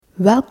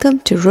Welcome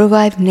to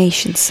Revive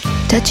Nations,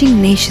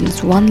 touching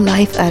nations one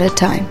life at a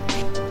time.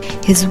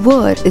 His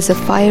word is a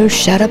fire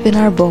shut up in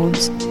our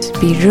bones.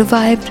 Be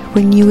revived,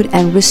 renewed,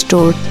 and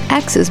restored.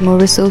 Access more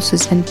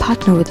resources and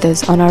partner with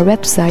us on our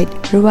website,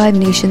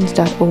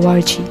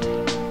 revivenations.org.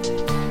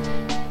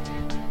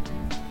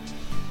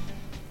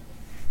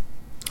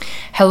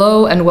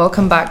 Hello and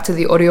welcome back to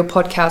the audio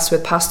podcast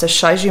with Pastor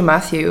Shaiju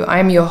Matthew. I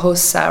am your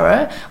host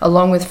Sarah,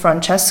 along with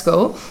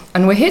Francesco,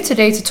 and we're here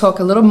today to talk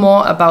a little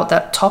more about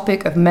that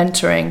topic of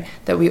mentoring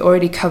that we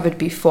already covered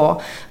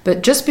before.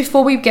 But just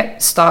before we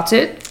get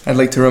started, I'd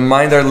like to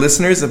remind our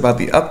listeners about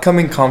the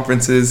upcoming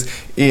conferences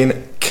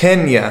in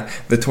Kenya,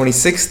 the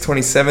 26th,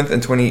 27th,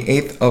 and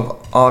 28th of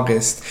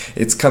August.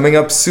 It's coming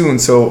up soon,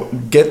 so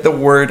get the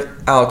word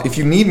out. If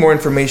you need more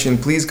information,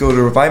 please go to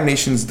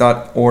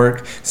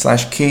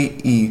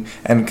revivenations.org/KE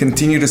and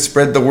continue to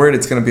spread the word.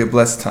 It's going to be a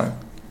blessed time.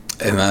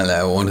 Amen.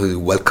 I want to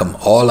welcome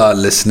all our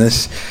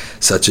listeners.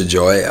 Such a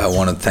joy. I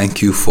want to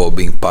thank you for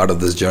being part of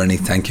this journey.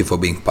 Thank you for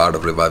being part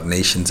of Revive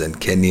Nations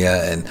and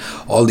Kenya and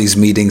all these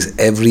meetings.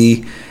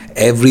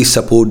 Every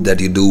support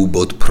that you do,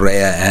 both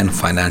prayer and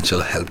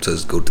financial, helps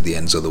us go to the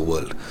ends of the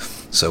world.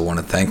 So I want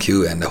to thank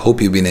you, and I hope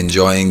you've been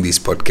enjoying these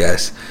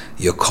podcasts.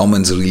 Your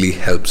comments really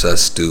helps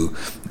us to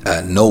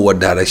know what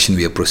direction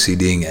we are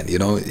proceeding, and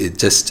it's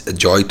just a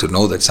joy to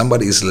know that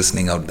somebody is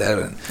listening out there.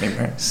 And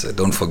Amen. So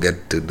don't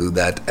forget to do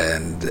that,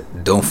 and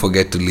don't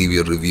forget to leave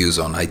your reviews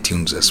on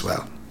iTunes as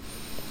well.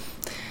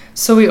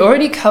 so we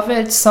already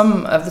covered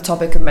some of the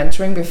topic of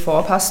mentoring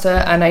before,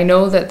 Pastor, and I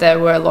know that there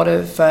were a lot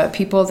of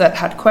people that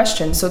had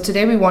questions. So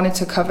today we wanted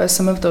to cover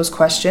some of those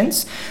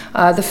questions.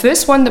 The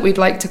first one that we'd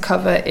like to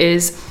cover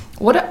is,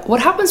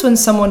 what happens when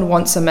someone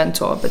wants a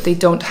mentor, but they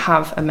don't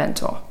have a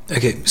mentor?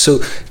 Okay, so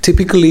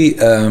typically,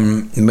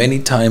 many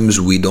times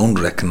we don't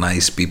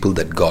recognize people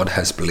that God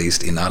has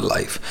placed in our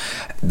life.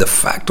 The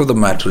fact of the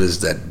matter is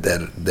that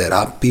there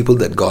are people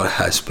that God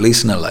has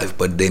placed in our life,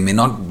 but they may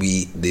not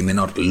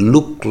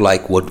look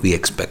like what we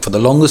expect. For the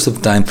longest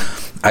of time,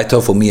 I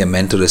thought for me a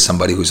mentor is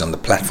somebody who's on the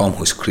platform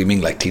who's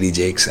screaming like TD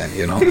Jakes, and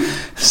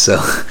so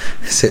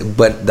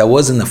but that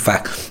wasn't a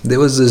fact. There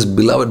was this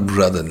beloved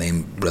brother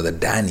named Brother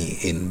Danny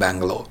in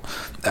Bangalore.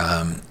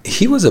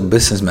 He was a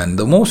businessman,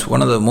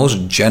 one of the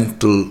most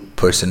gentle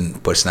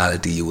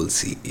personality you will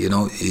see.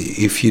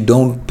 If you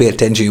don't pay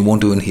attention, you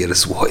won't even hear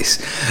his voice.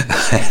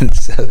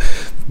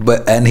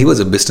 and he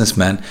was a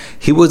businessman.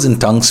 He was in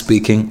tongue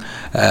speaking.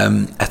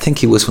 I think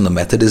he was from the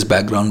Methodist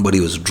background, but he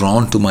was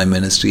drawn to my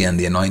ministry and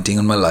the anointing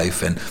in my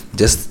life, and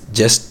just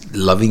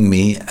loving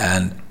me.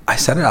 And I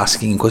started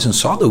asking him questions,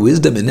 saw the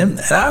wisdom in him,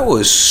 and I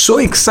was so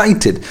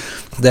excited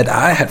that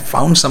I had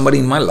found somebody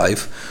in my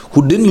life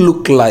who didn't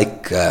look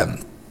like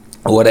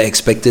what I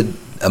expected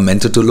a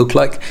mentor to look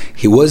like.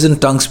 He wasn't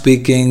tongue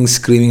speaking,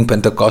 screaming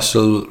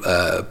Pentecostal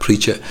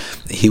preacher.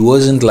 He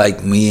wasn't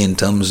like me in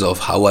terms of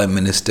how I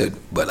ministered,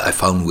 but I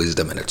found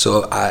wisdom in it.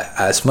 So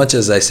as much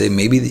as I say,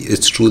 maybe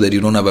it's true that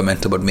you don't have a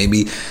mentor, but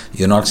maybe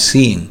you're not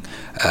seeing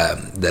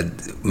that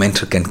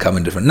mentor can come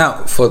in different.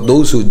 Now, for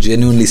those who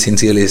genuinely,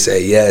 sincerely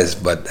say yes,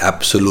 but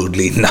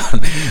absolutely not,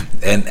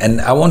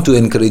 and I want to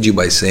encourage you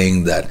by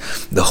saying that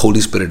the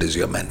Holy Spirit is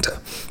your mentor,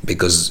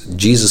 because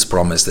Jesus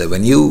promised that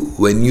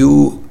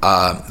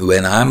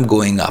when I'm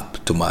going up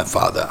to my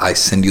Father, I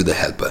send you the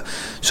Helper.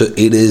 So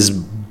it is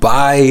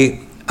by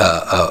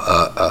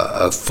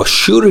for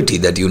surety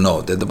that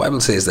that the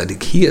Bible says that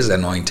He has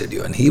anointed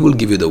you, and He will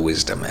give you the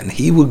wisdom, and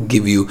He will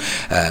give you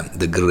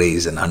the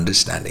grace and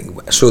understanding.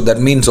 So that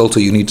means also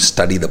you need to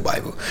study the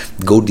Bible,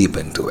 go deep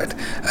into it.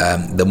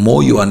 The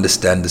more you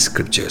understand the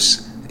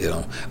scriptures,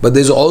 But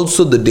there's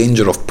also the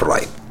danger of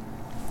pride.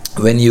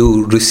 When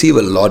you receive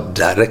a lot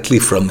directly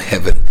from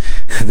heaven,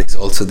 there's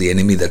also the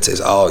enemy that says,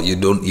 you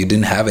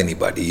didn't have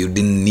anybody, you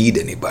didn't need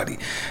anybody.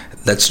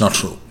 That's not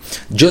true.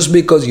 Just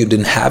because you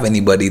didn't have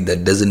anybody,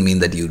 that doesn't mean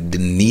that you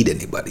didn't need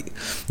anybody.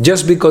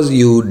 Just because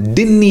you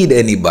didn't need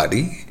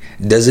anybody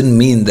doesn't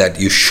mean that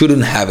you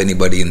shouldn't have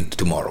anybody in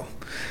tomorrow.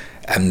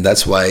 And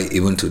that's why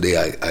even today,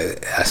 I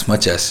as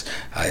much as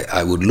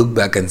I would look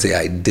back and say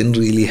I didn't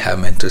really have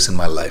mentors in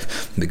my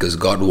life, because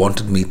God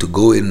wanted me to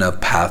go in a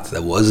path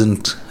that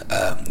wasn't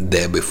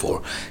there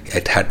before.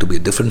 It had to be a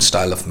different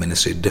style of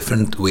ministry,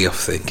 different way of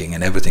thinking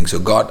and everything. So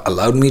God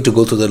allowed me to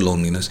go through the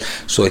loneliness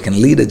so I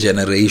can lead a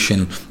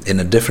generation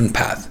in a different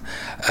path.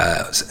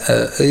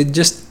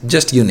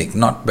 Just unique,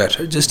 not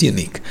better, just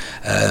unique.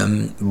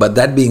 But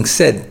that being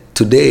said,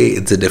 today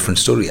it's a different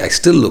story. I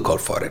still look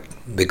out for it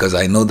because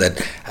I know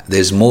that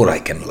there's more I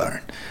can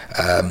learn.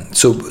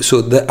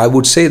 I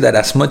would say that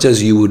as much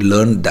as you would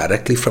learn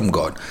directly from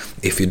God,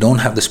 if you don't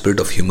have the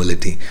spirit of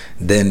humility,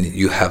 then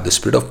you have the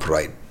spirit of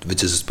pride,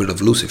 which is the spirit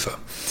of Lucifer.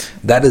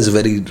 That is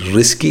very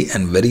risky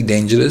and very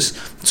dangerous.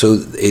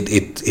 So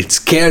it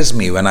scares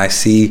me when I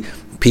see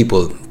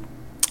people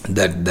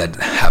that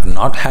have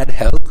not had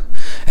help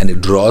and it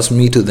draws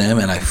me to them,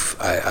 and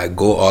I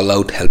go all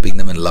out helping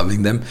them and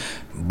loving them.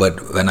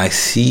 But when I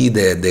see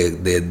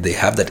they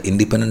have that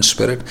independent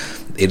spirit,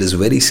 it is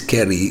very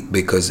scary,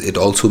 because it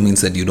also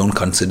means that you don't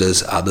consider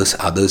others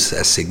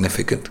as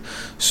significant.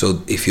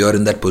 So if you're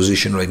in that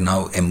position right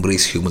now,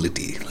 embrace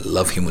humility,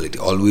 love humility,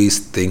 always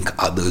think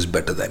others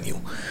better than you.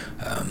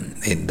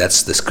 And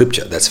that's the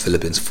scripture, that's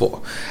Philippians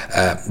 4.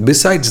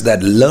 Besides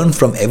that, learn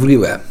from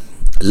everywhere.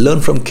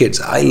 Learn from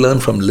kids. I learn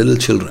from little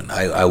children.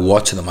 I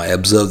watch them. I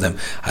observe them.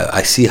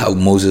 I see how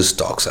Moses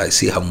talks. I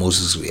see how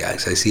Moses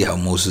reacts. I see how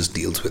Moses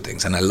deals with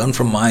things. And I learn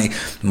from my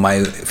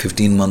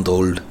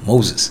 15-month-old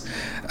Moses.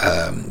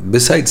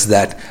 Besides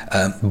that,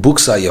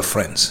 books are your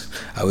friends.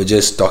 I was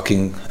just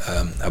talking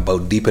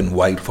about Deep and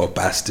Wide for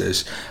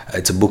Pastors.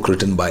 It's a book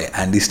written by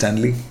Andy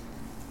Stanley.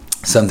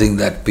 Something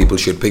that people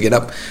should pick it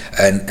up.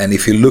 And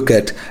if you look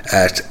at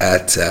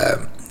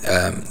a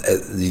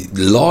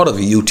lot of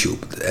YouTube,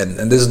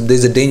 and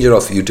there's a danger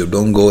of YouTube.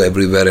 Don't go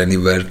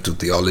anywhere to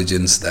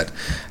theologians that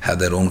have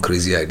their own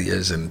crazy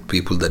ideas, and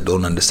people that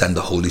don't understand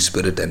the Holy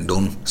Spirit and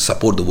don't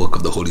support the work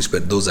of the Holy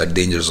Spirit. Those are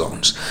danger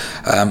zones.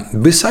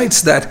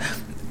 Besides that,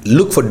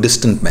 look for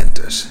distant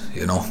mentors,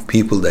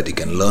 people that you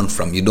can learn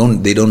from.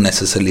 They don't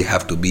necessarily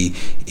have to be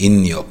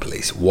in your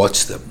place.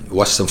 Watch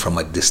them from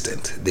a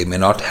distance.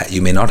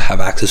 You may not have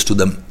access to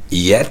them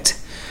yet,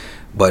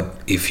 but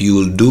if you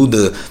will do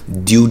the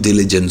due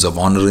diligence of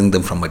honoring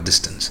them from a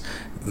distance,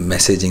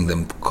 messaging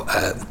them,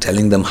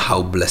 telling them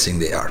how blessing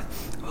they are,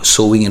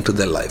 sowing into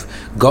their life,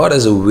 God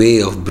has a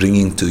way of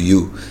bringing to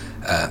you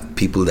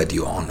people that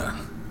you honor.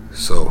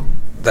 So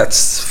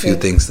that's a few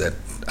things that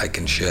I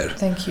can share.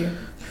 Thank you.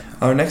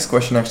 Our next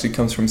question actually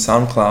comes from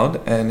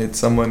SoundCloud, and it's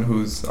someone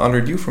who's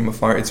honored you from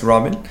afar. It's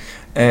Robin,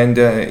 and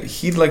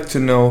he'd like to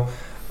know,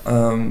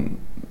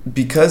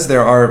 because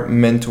there are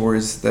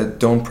mentors that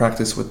don't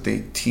practice what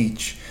they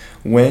teach,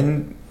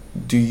 when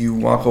do you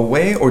walk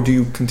away, or do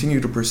you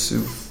continue to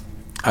pursue?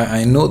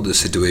 I know the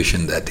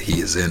situation that he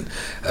is in,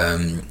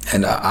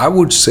 and I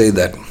would say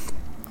that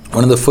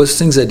one of the first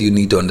things that you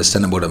need to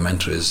understand about a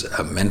mentor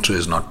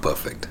is not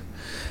perfect,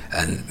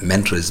 and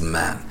mentor is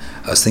man.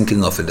 I was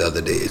thinking of it the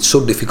other day. It's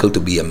so difficult to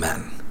be a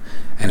man,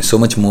 and so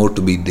much more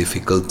to be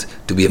difficult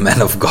to be a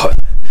man of God.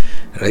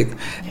 Right?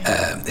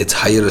 It's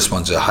higher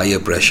responsibility, higher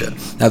pressure.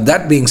 Now,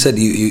 that being said,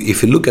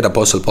 if you look at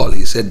Apostle Paul,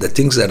 he said, the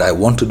things that I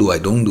want to do, I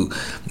don't do,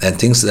 and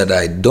things that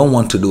I don't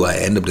want to do, I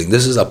end up doing.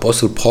 This is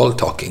Apostle Paul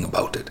talking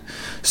about it.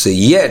 So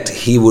yet,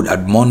 he would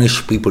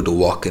admonish people to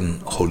walk in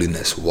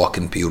holiness, walk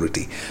in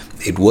purity.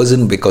 It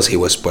wasn't because he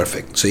was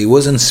perfect. So he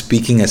wasn't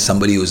speaking as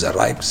somebody who's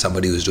arrived,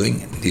 somebody who's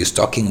doing it. He was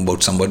talking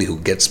about somebody who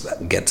gets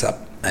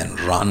up and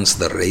runs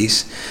the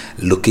race,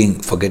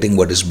 forgetting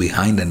what is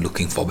behind and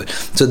looking forward.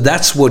 So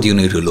that's what you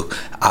need to look.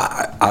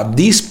 Are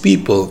these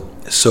people,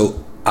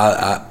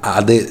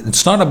 are they,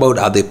 it's not about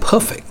are they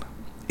perfect.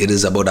 It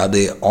is about, are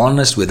they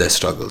honest with their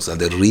struggles? Are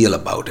they real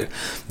about it?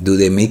 Do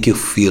they make you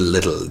feel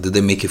little? Do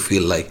they make you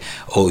feel like,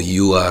 oh,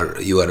 you are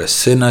a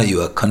sinner,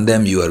 you are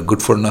condemned, you are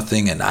good for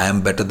nothing, and I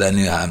am better than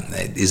you?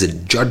 Is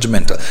it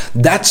judgmental?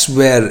 That's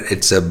where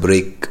it's a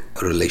break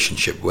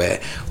relationship, where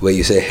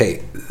you say,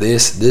 hey,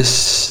 this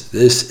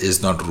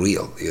is not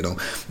real.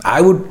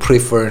 I would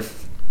prefer,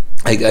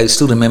 I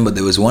still remember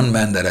there was one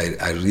man that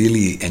I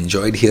really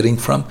enjoyed hearing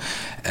from,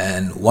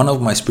 and one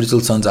of my spiritual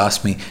sons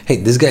asked me, hey,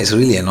 this guy is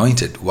really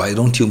anointed, why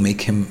don't you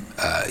make him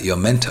your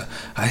mentor?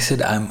 I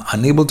said, I'm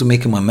unable to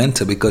make him a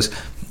mentor because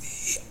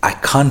I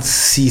can't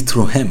see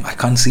through him. I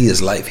can't see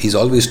his life. He's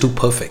always too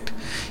perfect.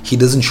 He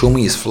doesn't show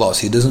me his flaws.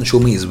 He doesn't show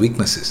me his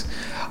weaknesses.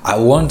 I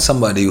want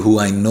somebody who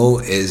I know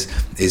is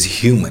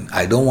human.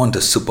 I don't want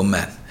a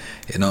Superman.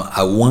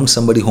 I want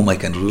somebody whom I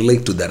can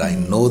relate to, that I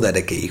know that,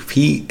 okay, if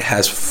he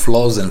has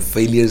flaws and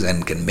failures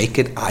and can make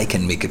it, I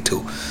can make it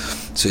too.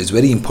 So it's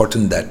very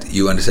important that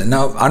you understand.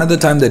 Now, another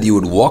time that you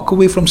would walk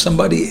away from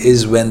somebody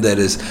is when there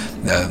is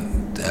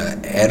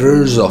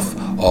errors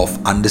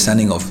of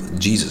understanding of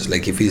Jesus.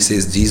 Like if he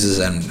says Jesus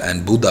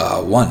and Buddha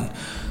are one,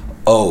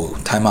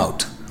 time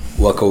out,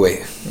 walk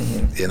away.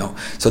 Mm-hmm.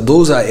 So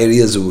those are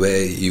areas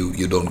where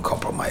you don't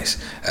compromise.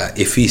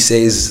 If he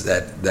says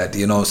that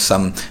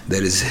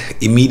there is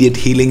immediate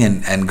healing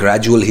and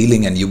gradual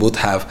healing, and you both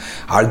have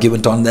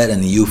argument on that,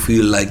 and you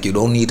feel like you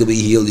don't need to be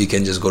healed, you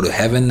can just go to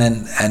heaven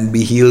and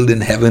be healed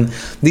in heaven,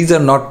 these are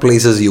not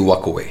places you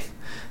walk away.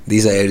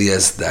 These are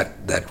areas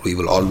that we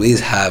will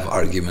always have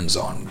arguments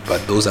on,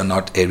 but those are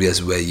not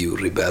areas where you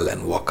rebel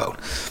and walk out.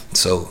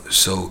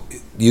 So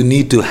you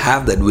need to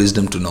have that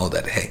wisdom to know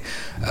that, hey,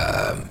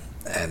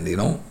 and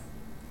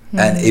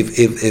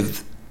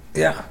if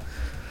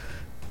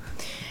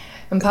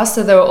And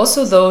Pastor, there are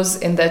also those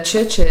in their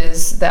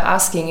churches, they're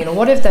asking,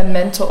 what if their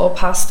mentor or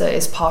pastor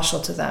is partial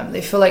to them?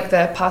 They feel like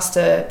their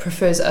pastor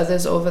prefers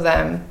others over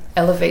them,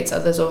 elevates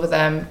others over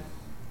them.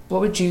 What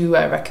would you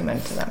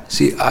recommend to them?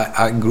 See,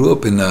 I grew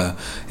up in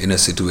a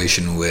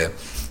situation where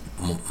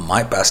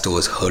my pastor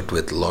was hurt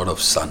with a lot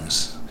of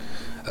sons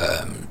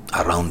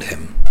around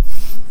him.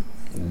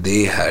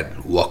 They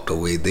had walked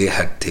away. They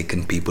had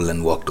taken people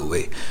and walked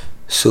away.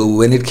 So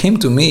when it came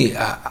to me,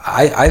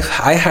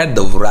 I had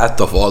the wrath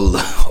of all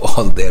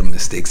their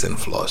mistakes and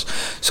flaws.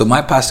 So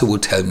my pastor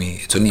would tell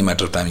me, it's only a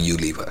matter of time you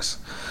leave us.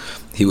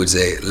 He would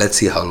say, let's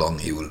see how long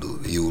you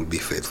will be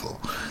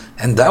faithful.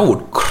 And that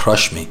would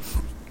crush me.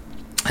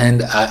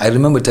 And I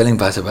remember telling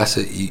Pastor,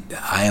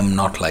 I am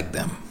not like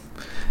them.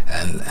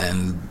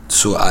 And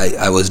so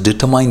I was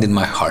determined in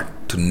my heart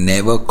to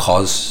never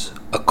cause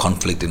a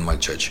conflict in my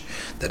church,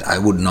 that I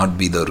would not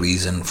be the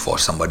reason for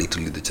somebody to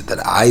leave the church, that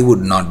I would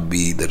not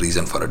be the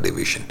reason for a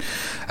division,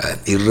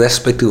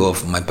 irrespective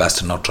of my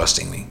pastor not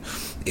trusting me.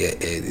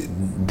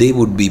 They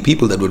would be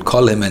people that would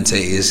call him and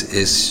say,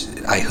 is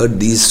I heard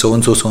these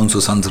so-and-so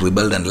sons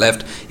rebelled and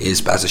left, is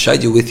Pastor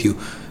Shaiju with you?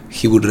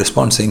 He would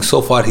respond saying,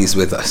 so far he's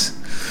with us.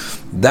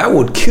 That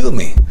would kill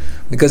me,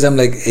 because I'm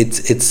like,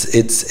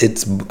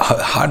 it's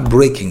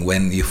heartbreaking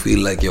when you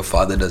feel like your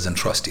father doesn't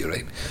trust you,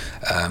 right?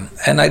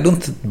 And I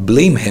don't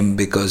blame him,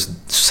 because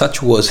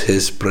such was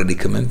his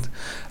predicament.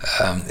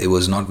 It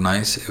was not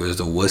nice. It was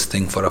the worst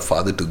thing for a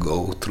father to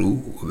go through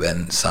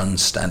when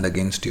sons stand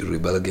against you,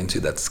 rebel against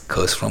you. That's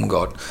curse from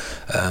God.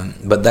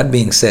 But that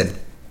being said,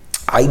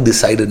 I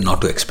decided not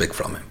to expect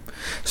from him.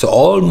 So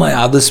all my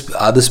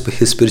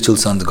his spiritual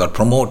sons got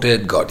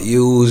promoted, got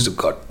used,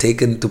 got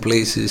taken to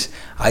places.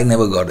 I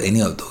never got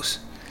any of those.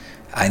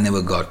 I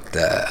never got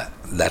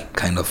that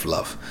kind of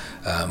love.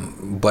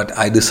 But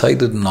I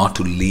decided not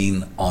to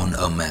lean on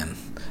a man.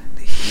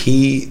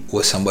 He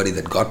was somebody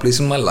that God placed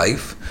in my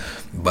life,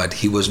 but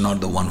he was not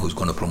the one who's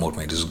going to promote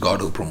me. It is God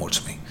who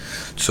promotes me.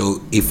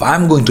 So if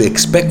I'm going to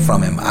expect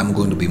from him, I'm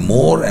going to be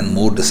more and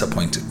more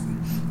disappointed.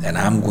 And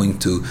I'm going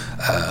to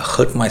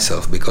hurt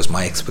myself, because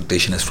my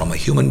expectation is from a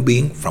human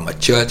being, from a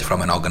church,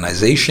 from an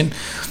organization.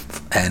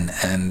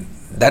 And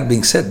that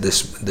being said,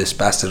 this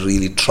pastor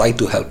really tried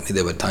to help me.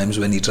 There were times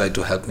when he tried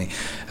to help me,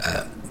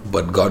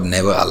 but God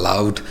never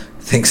allowed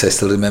things. I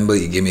still remember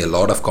he gave me a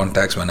lot of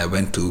contacts when I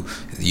went to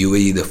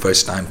UAE the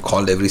first time,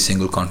 called every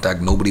single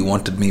contact. Nobody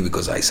wanted me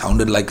because I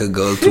sounded like a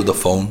girl through the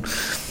phone.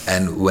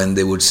 And when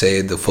they would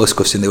say, the first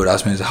question they would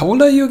ask me is, how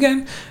old are you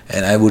again?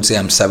 And I would say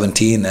I'm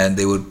 17, and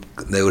they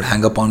would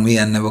hang up on me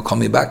and never call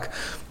me back.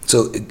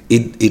 So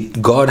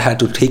God had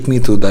to take me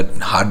through that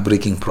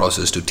heartbreaking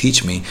process to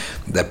teach me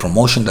that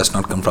promotion does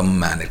not come from a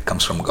man, it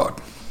comes from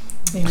God.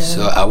 Amen.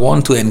 So I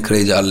want to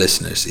encourage our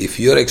listeners, if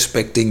you're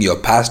expecting your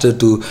pastor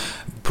to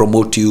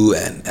promote you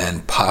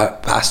and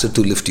pastor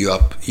to lift you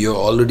up, you're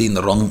already in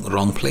the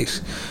wrong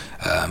place.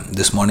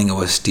 This morning I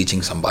was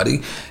teaching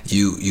somebody,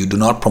 you do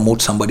not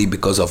promote somebody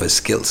because of his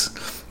skills.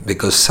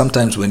 Because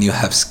sometimes when you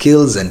have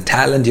skills and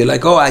talent, you're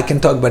like, oh, I can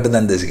talk better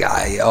than this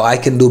guy. Oh, I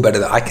can do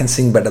better. I can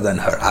sing better than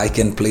her. I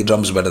can play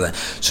drums better than.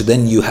 So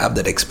then you have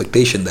that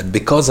expectation that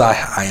because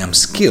I am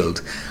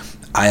skilled,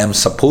 I am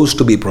supposed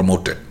to be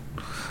promoted.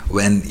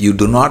 When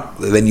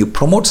you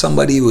promote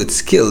somebody with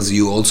skills,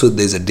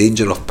 there's a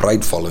danger of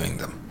pride following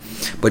them.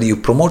 But you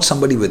promote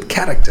somebody with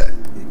character,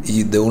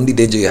 the only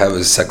danger you have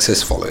is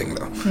success following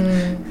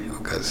them.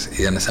 Because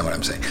you understand what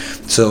I'm saying.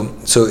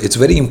 So it's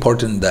very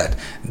important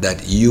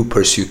that you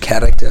pursue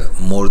character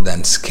more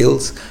than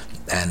skills,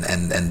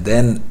 and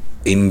then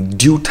in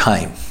due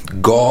time,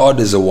 God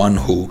is the one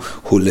who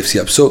lifts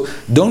you up. So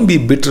don't be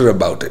bitter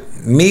about it.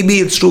 Maybe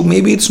it's true,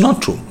 maybe it's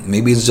not true.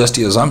 Maybe it's just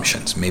your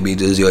assumptions. Maybe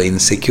it is your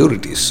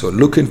insecurities. So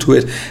look into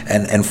it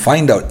and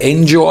find out.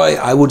 Enjoy,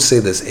 I would say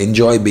this,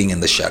 enjoy being in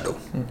the shadow.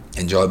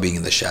 Enjoy being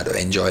in the shadow.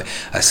 Enjoy.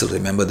 I still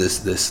remember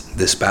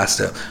this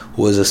pastor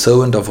who was a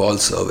servant of all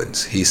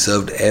servants. He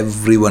served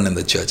everyone in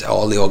the church,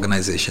 all the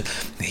organization.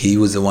 He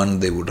was the one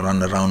they would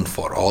run around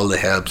for all the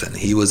helps, and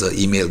he was an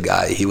email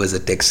guy, he was a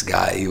text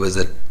guy, he was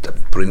a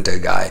printer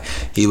guy,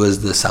 he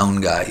was the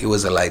sound guy, he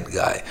was a light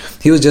guy.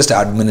 He was just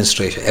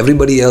administration.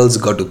 Everybody else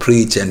got to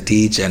preach and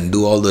teach and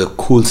do all the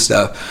cool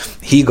stuff.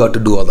 He got to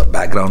do all the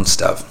background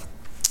stuff.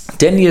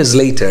 10 years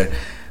later,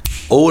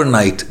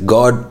 overnight,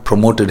 God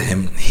promoted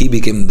him. He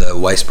became the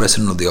vice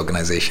president of the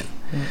organization.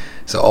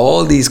 So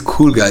all these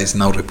cool guys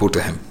now report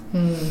to him.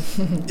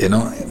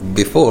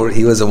 Before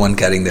he was the one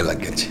carrying their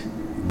luggage.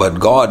 But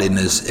God, in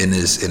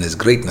his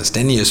greatness,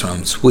 10 years from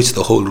him, switched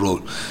the whole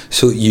role.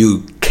 So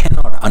you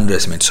cannot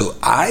underestimate. So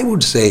I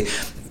would say,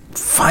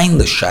 find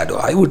the shadow.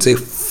 I would say,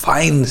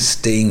 find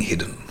staying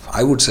hidden.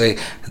 I would say,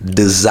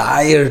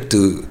 desire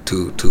to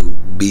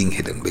being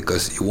hidden,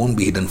 because you won't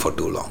be hidden for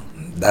too long.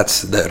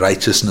 That's the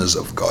righteousness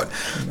of God.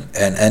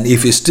 And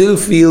if you still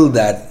feel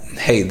that,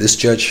 hey, this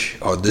church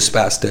or this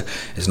pastor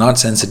is not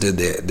sensitive,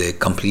 they're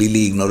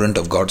completely ignorant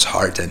of God's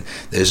heart, and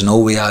there's no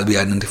way I'll be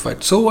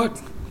identified. So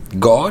what?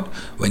 God,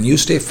 when you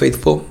stay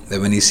faithful,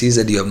 when he sees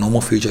that you have no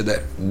more future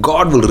there,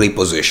 God will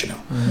reposition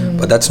you.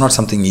 But that's not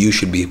something you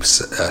should be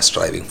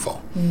striving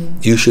for.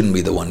 You shouldn't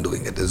be the one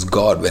doing it. It's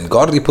God. When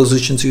God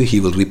repositions you, he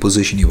will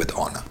reposition you with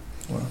honor.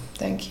 Wow.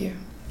 Thank you.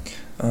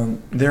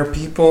 There are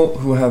people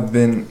who have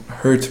been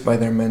hurt by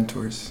their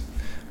mentors.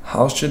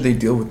 How should they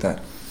deal with that?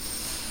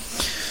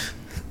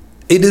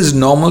 It is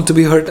normal to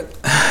be hurt,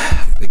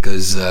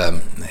 because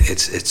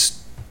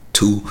it's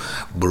two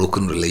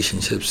broken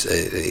relationships,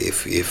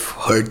 if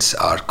hurts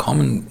are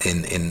common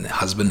in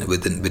husband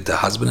with the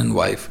husband and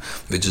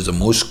wife, which is the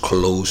most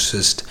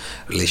closest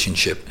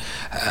relationship,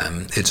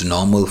 it's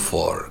normal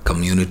for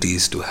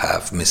communities to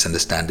have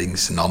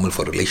misunderstandings, normal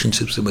for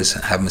relationships to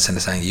have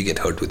misunderstandings. You get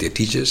hurt with your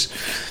teachers,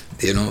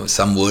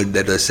 some word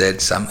that was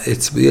said,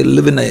 we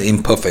live in an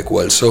imperfect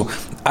world. So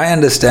I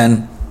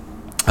understand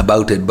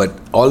about it, but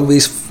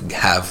always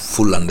have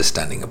full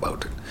understanding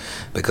about it,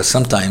 because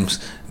sometimes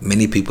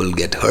many people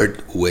get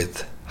hurt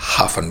with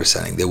half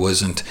understanding.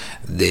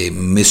 They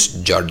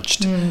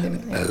misjudged.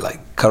 Like,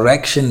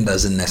 correction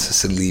doesn't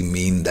necessarily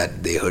mean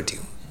that they hurt you.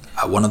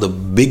 One of the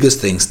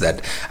biggest things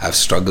that I've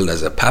struggled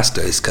as a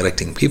pastor is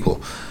correcting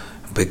people,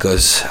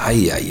 because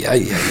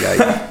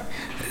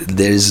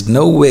there's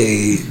no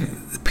way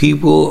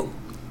people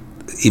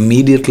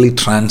immediately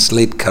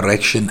translate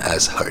correction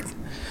as hurt.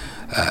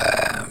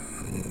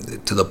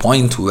 To the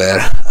point where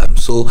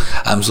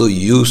I'm so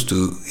used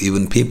to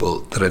even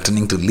people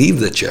threatening to leave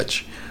the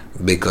church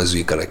because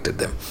we corrected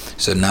them.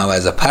 So now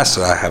as a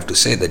pastor, I have to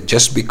say that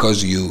just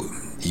because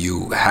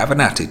you have an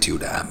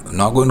attitude, I'm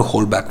not going to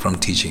hold back from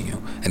teaching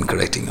you and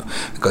correcting you,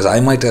 because I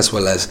might as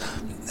well as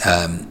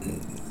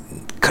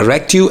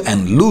correct you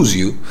and lose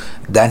you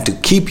than to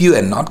keep you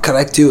and not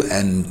correct you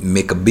and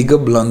make a bigger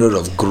blunder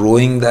of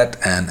growing that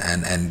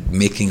and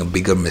making a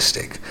bigger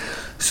mistake.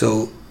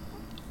 So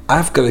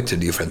I've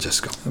corrected you,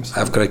 Francesco.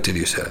 Absolutely. I've corrected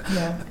you, Sarah.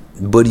 Yeah.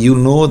 But you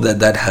know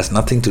that has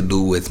nothing to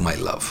do with my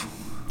love.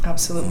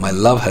 Absolutely. My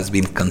love has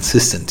been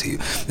consistent to you.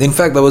 In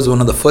fact, that was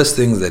one of the first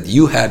things that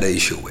you had an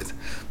issue with.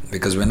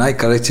 Because when I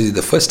corrected you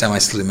the first time, I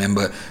still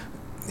remember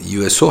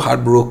you were so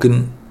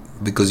heartbroken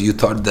because you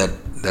thought that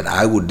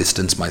I would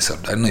distance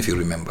myself. I don't know if you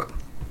remember.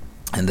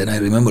 And then I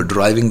remember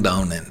driving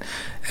down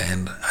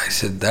and I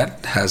said,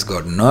 that has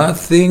got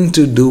nothing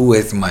to do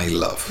with my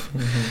love.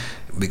 Mm-hmm.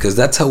 Because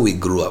that's how we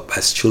grew up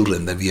as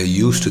children, that we are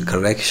used to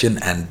correction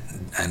and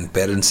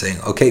parents saying,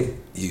 okay,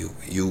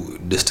 you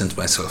distance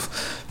myself.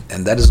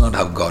 And that is not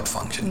how God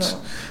functions.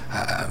 No.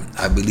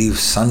 I believe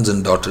sons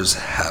and daughters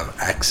have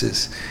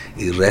access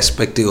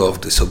irrespective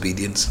of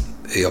disobedience.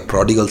 Your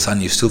prodigal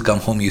son, you still come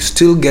home, you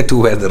still get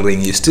to wear the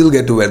ring, you still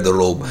get to wear the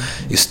robe,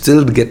 you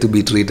still get to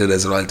be treated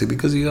as royalty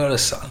because you are a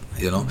son,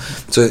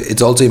 So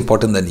it's also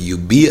important that you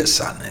be a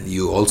son and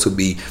you also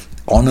be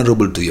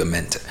honorable to your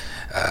mentor.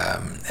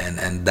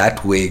 And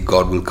that way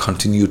God will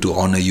continue to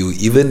honor you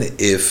even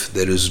if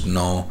there is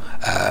no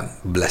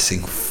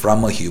blessing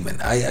from a human.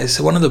 I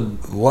say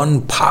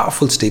one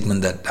powerful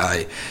statement that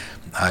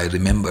I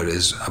remember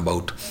is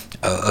about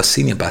a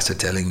senior pastor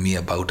telling me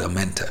about a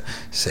mentor,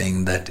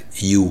 saying that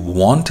you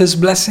want his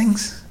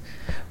blessings,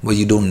 but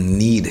you don't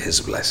need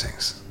his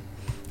blessings.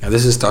 Now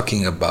this is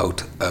talking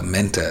about a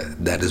mentor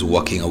that is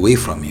walking away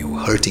from you,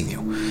 hurting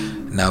you.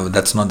 Now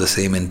that's not the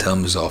same in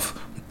terms of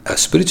a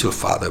spiritual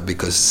father,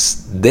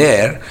 because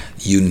there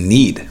you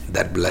need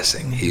that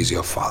blessing. He is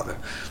your father.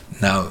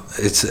 Now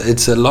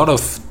it's a lot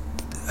of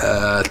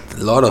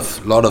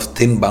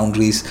thin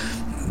boundaries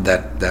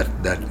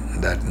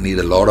that need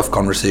a lot of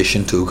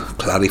conversation to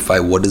clarify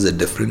what is the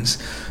difference.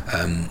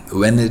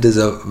 When it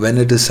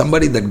is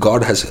somebody that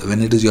God has,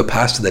 when it is your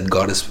pastor that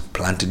God has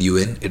planted you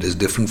in, it is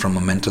different from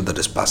a mentor that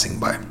is passing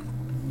by.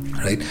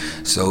 Right?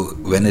 So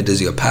when it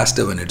is your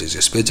pastor, when it is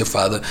your spiritual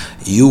father,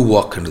 you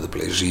walk into the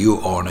place, you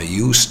honor,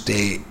 you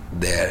stay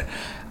there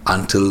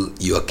until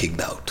you are kicked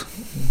out.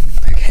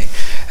 Okay.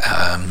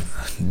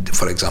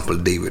 For example,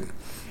 David,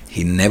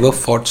 he never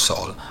fought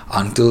Saul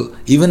until,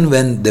 even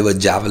when there were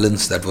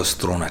javelins that was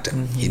thrown at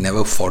him, he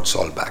never fought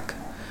Saul back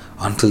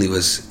until he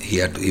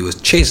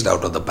was chased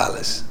out of the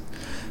palace.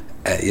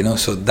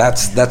 So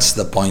that's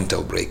the point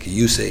of break.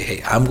 You say,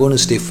 hey, I'm going to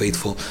stay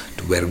faithful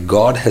to where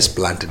God has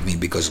planted me,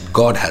 because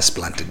God has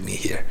planted me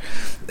here.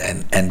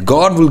 And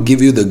God will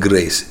give you the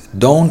grace.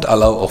 Don't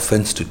allow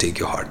offense to take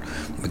your heart,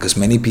 because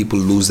many people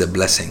lose their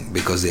blessing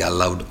because they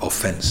allowed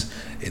offense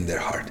in their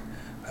heart.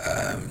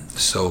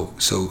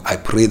 So I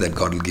pray that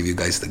God will give you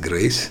guys the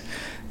grace.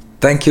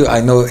 Thank you.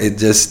 I know it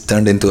just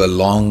turned into a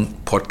long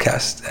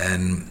podcast,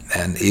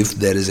 and if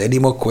there is any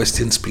more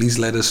questions, please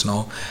let us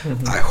know.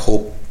 I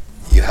hope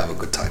you have a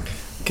good time.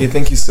 Okay,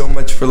 thank you so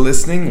much for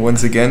listening.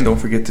 Once again, don't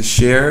forget to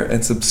share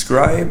and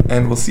subscribe,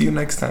 and we'll see you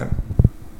next time.